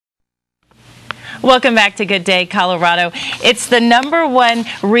Welcome back to Good Day, Colorado. It's the #1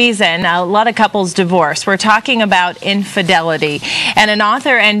 reason a lot of couples divorce. We're talking about infidelity. And an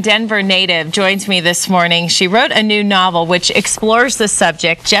author and Denver native joins me this morning. She wrote a new novel which explores the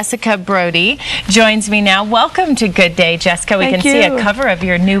subject. Jessica Brody joins me now. Welcome to Good Day, Jessica. We can see a cover of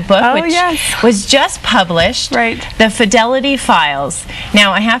your new book, which was just published. Right. The Fidelity Files.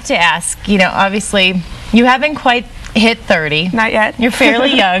 Now, I have to ask, you know, obviously, you haven't quite hit 30. Not yet. You're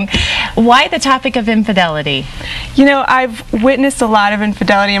fairly young. Why the topic of infidelity? You know, I've witnessed a lot of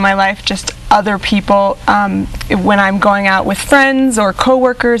infidelity in my life, just other people. When I'm going out with friends or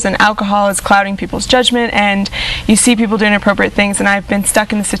coworkers and alcohol is clouding people's judgment and you see people doing inappropriate things, and I've been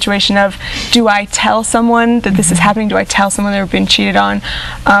stuck in the situation of, do I tell someone that this is happening? Do I tell someone they've been cheated on?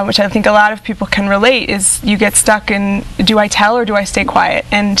 Which I think a lot of people can relate, is you get stuck in, do I tell or do I stay quiet?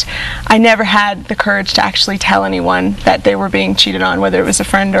 And I never had the courage to actually tell anyone that they were being cheated on, whether it was a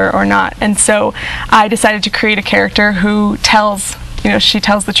friend or not. And so I decided to create a character who tells, you know, she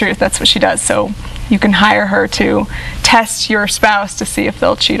tells the truth. That's what she does. So you can hire her to test your spouse to see if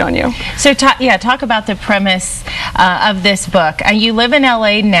they'll cheat on you. So talk about the premise of this book. You live in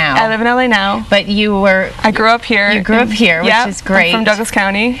LA now. I live in LA now. But I grew up here. You grew up here, which is great. I'm from Douglas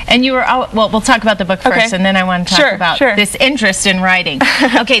County. And you were, well, we'll talk about the book first, and then I want to talk about this interest in writing.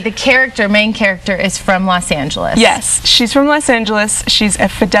 Okay, the main character is from Los Angeles. Yes, she's from Los Angeles. She's a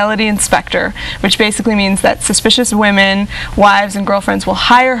fidelity inspector, which basically means that suspicious women, wives and girlfriends will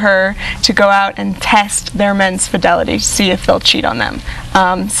hire her to go out and test their men's fidelity, see if they'll cheat on them.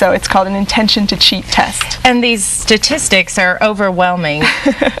 So it's called an intention to cheat test. And these statistics are overwhelming.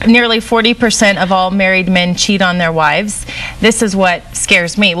 Nearly 40% of all married men cheat on their wives. This is what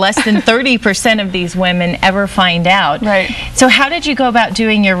scares me. Less than 30% of these women ever find out. Right. So how did you go about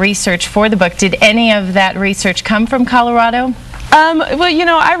doing your research for the book? Did any of that research come from Colorado? Well, you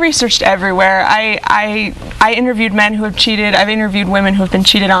know, I researched everywhere. I interviewed men who have cheated. I've interviewed women who have been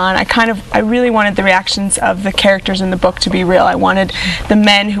cheated on. I really wanted the reactions of the characters in the book to be real. I wanted the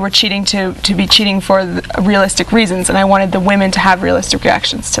men who were cheating to be cheating for realistic reasons, and I wanted the women to have realistic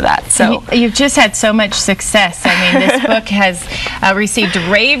reactions to that. So you've just had so much success. I mean, this book has received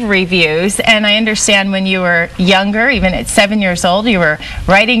rave reviews, and I understand when you were younger, even at 7 years old, you were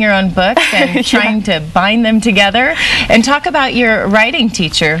writing your own books and trying to bind them together. And talk about your writing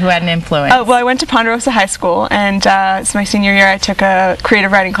teacher who had an influence. Well, I went to Ponderosa High School, and it's my senior year. I took a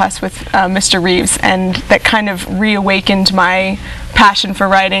creative writing class with Mr. Reeves, and that kind of reawakened my passion for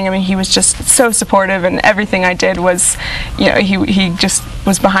writing. I mean, he was just so supportive, and everything I did was, you know, he just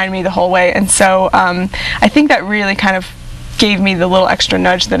was behind me the whole way. And so I think that really kind of gave me the little extra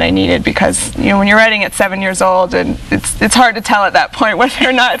nudge that I needed, because, you know, when you're writing at 7 years old, and it's hard to tell at that point whether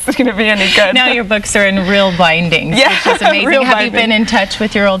or not it's going to be any good. Now your books are in real bindings, which is amazing. Have you been in touch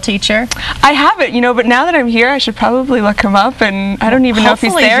with your old teacher? I haven't, you know, but now that I'm here, I should probably look him up, and I don't even know if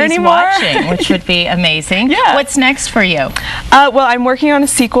he's there anymore. Watching, which would be amazing. Yeah. What's next for you? Well, I'm working on a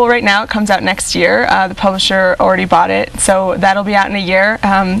sequel right now. It comes out next year. The publisher already bought it, so that'll be out in a year,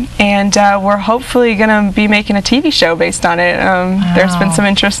 and we're hopefully going to be making a TV show based on it. There's been some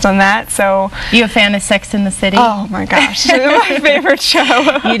interest on that. So, you a fan of Sex and the City? Oh my gosh, my favorite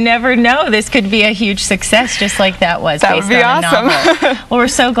show. You never know. This could be a huge success, just like that was. That would be awesome. Well, we're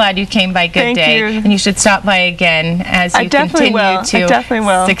so glad you came by Good Day, and you should stop by again as you continue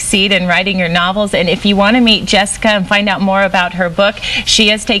to succeed in writing your novels. And if you want to meet Jessica and find out more about her book, she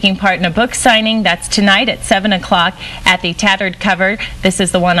is taking part in a book signing. That's tonight at 7 o'clock at the Tattered Cover. This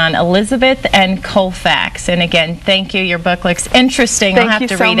is the one on Elizabeth and Colfax. And again, thank you. Your book looks interesting. I'll have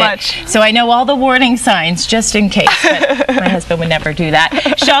to read it. So I know all the warning signs just in case, but my husband would never do that.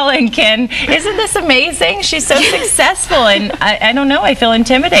 Shala and Ken, isn't this amazing? She's so successful, and I don't know, I feel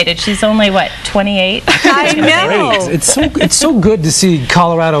intimidated. She's only, what, 28? I know. It's so good to see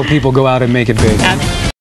Colorado people go out and make it big.